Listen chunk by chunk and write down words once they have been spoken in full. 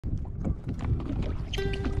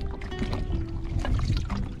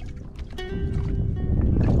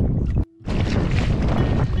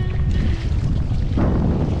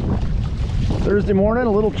Thursday morning, a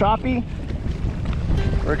little choppy.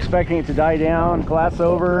 We're expecting it to die down, glass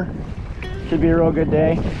over. Should be a real good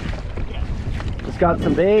day. Just got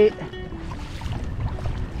some bait.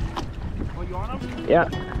 Oh, you on them? Yeah.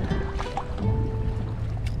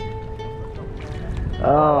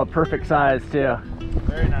 Oh, perfect size too.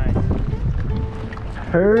 Very nice.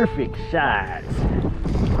 Perfect size.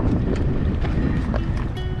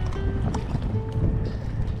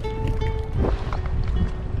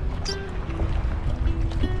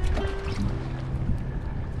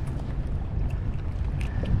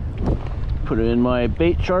 Put it in my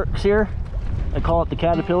Baitsharks here. I call it the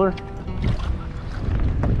Caterpillar.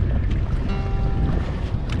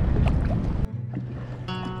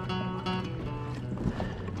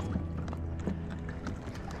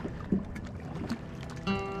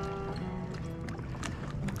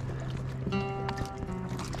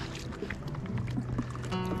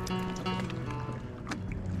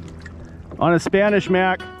 On a Spanish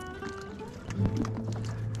Mac.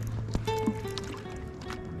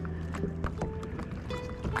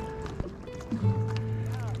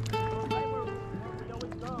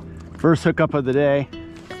 First hookup of the day.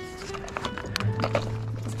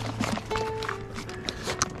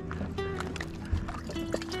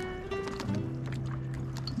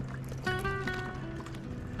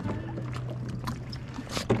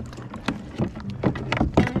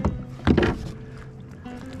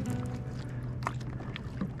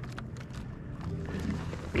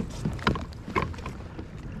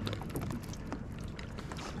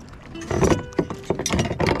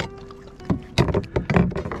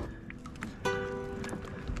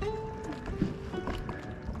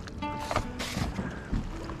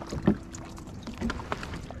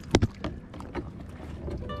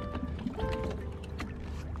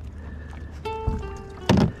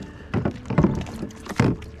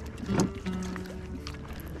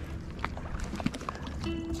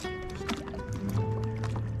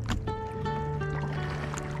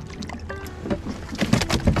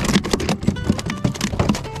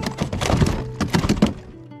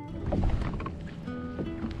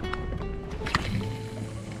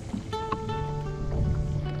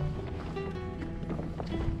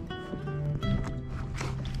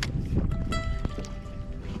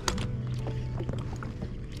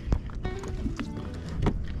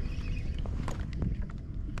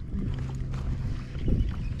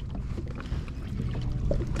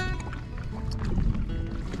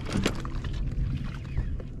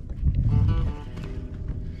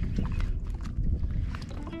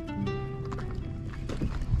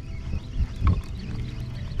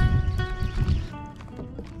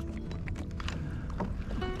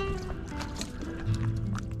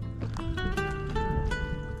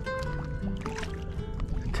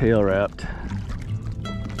 Tail wrapped.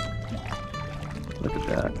 Look at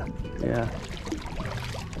that. Yeah.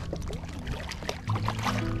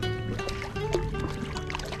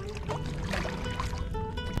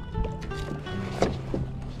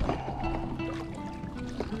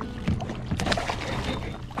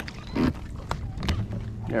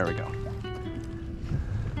 There we go.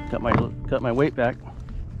 Got my weight back.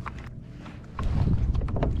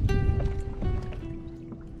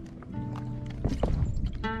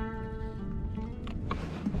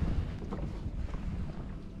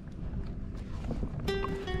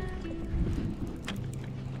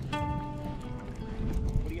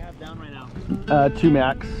 Down right now? 2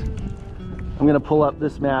 Max. I'm gonna pull up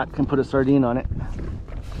this Mac and put a sardine on it.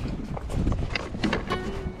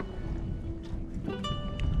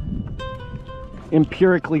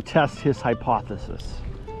 Empirically test his hypothesis.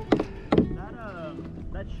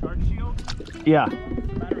 That shark shield? Yeah.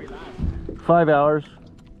 Battery lasts 5 hours.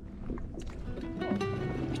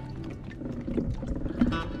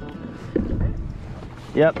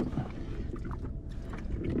 Yep.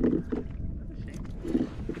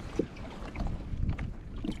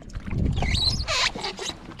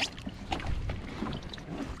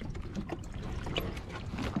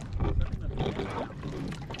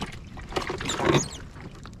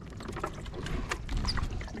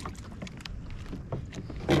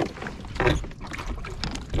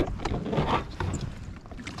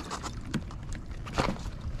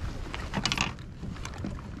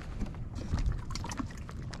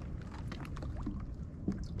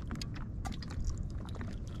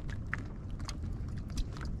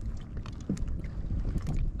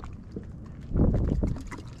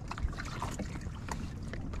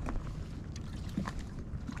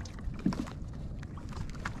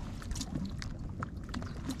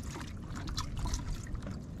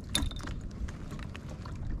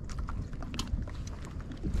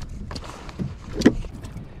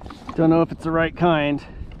 Don't know if it's the right kind.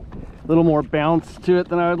 little more bounce to it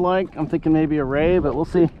than I would like. I'm thinking maybe a ray, but we'll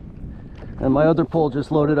see. And my other pole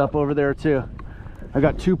just loaded up over there too. I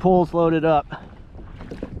got 2 poles loaded up.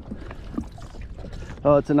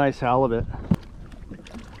 Oh, it's a nice halibut.